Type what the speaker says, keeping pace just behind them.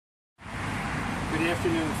Good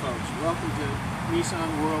afternoon, folks. Welcome to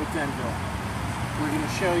Nissan World of Denville. We're going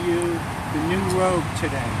to show you the new Rogue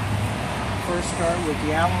today. First start with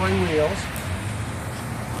the alloy wheels,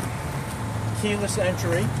 keyless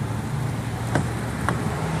entry,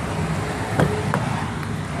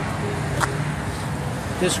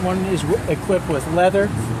 this one is equipped with leather,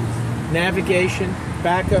 navigation,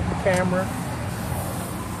 backup camera,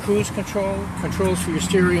 cruise control, controls for your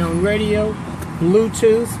stereo and radio,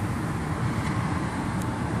 Bluetooth,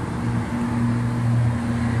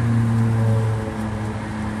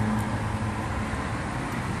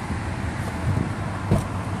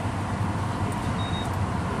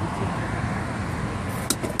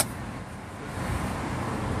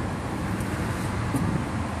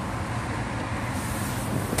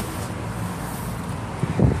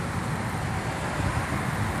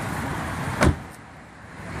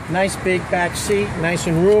 nice big back seat, nice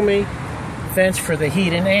and roomy, vents for the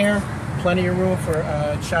heat and air, plenty of room for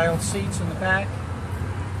child seats in the back.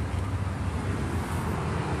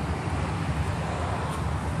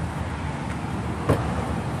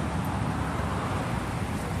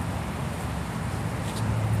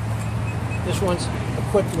 This one's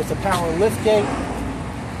equipped with a power lift gate.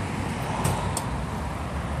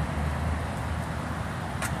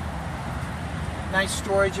 Nice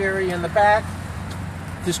storage area in the back.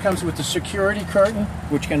 This comes with the security curtain,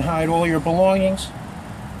 which can hide all your belongings.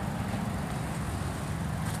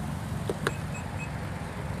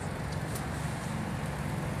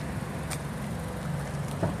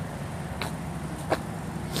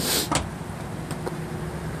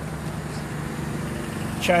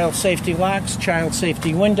 Child safety locks, child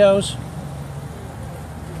safety windows.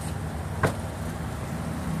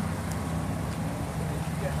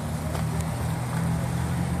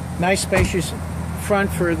 Nice spacious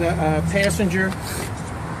front for the passenger.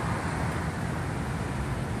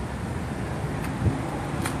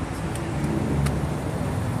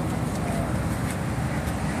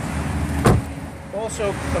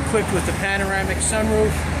 Also equipped with the panoramic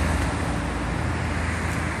sunroof.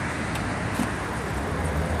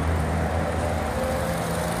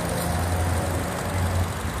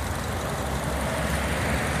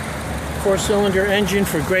 Four-cylinder engine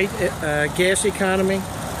for great gas economy.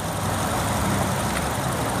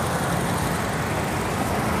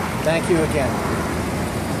 Thank you again.